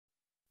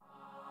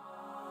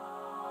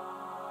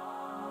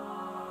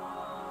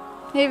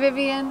Hey,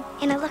 Vivian.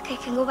 Anna, look, I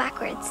can go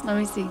backwards. Let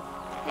me see.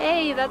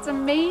 Hey, that's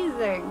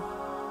amazing.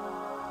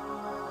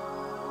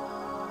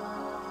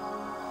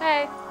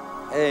 Hey.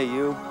 Hey,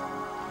 you.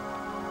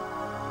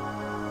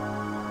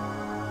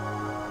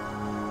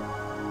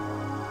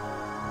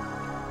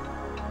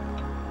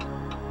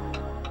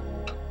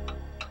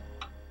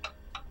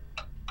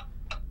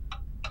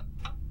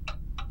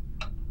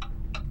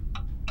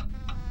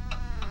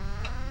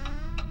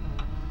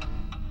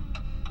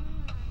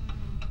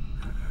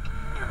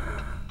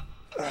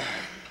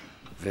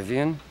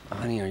 Vivian?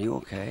 Honey, are you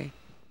okay?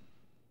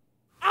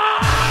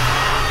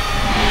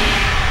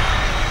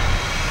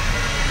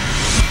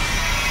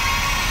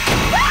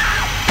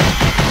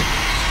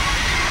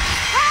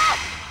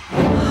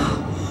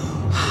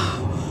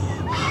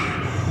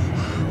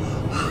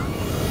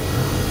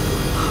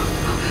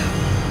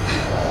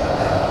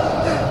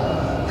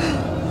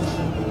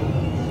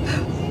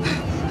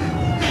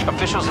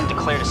 Officials have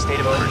declared a state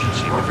of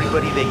emergency.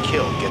 Everybody they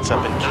kill gets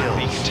up and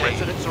kills.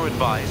 Residents are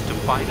advised to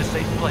find a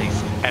safe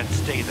place and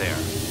stay there.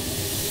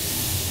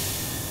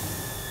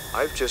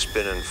 I've just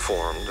been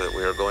informed that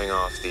we are going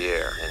off the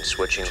air and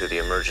switching to the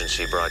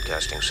emergency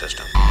broadcasting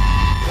system.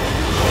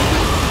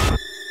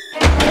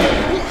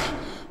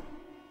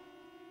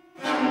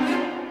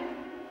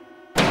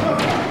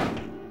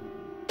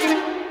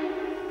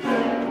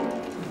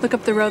 Look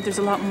up the road, there's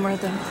a lot more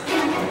of them.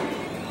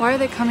 Why are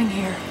they coming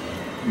here?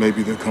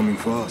 Maybe they're coming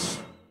for us.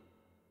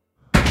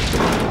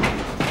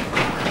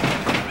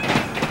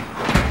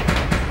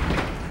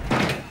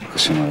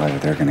 Sooner or later,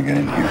 they're gonna get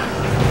in here.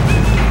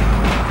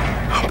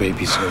 Our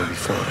baby's gonna be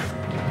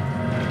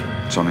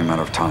fine. It's only a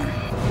matter of time.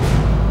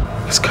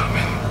 It's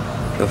coming.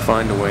 They'll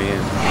find a way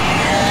in.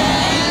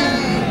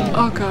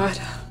 Oh, God.